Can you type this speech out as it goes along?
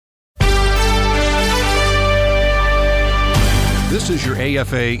This is your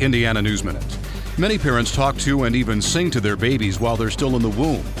AFA Indiana News Minute. Many parents talk to and even sing to their babies while they're still in the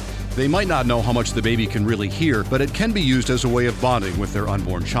womb. They might not know how much the baby can really hear, but it can be used as a way of bonding with their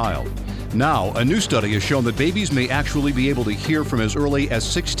unborn child. Now, a new study has shown that babies may actually be able to hear from as early as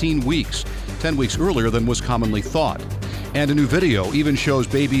 16 weeks, 10 weeks earlier than was commonly thought. And a new video even shows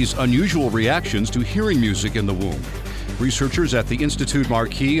babies' unusual reactions to hearing music in the womb. Researchers at the Institut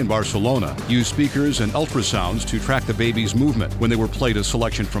Marquis in Barcelona used speakers and ultrasounds to track the baby's movement when they were played a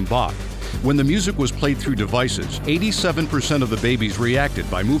selection from Bach. When the music was played through devices, 87% of the babies reacted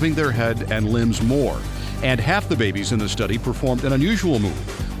by moving their head and limbs more. And half the babies in the study performed an unusual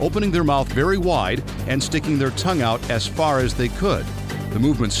move, opening their mouth very wide and sticking their tongue out as far as they could. The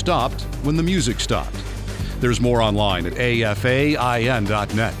movement stopped when the music stopped. There's more online at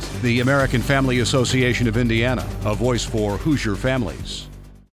afain.net. The American Family Association of Indiana, a voice for Hoosier families.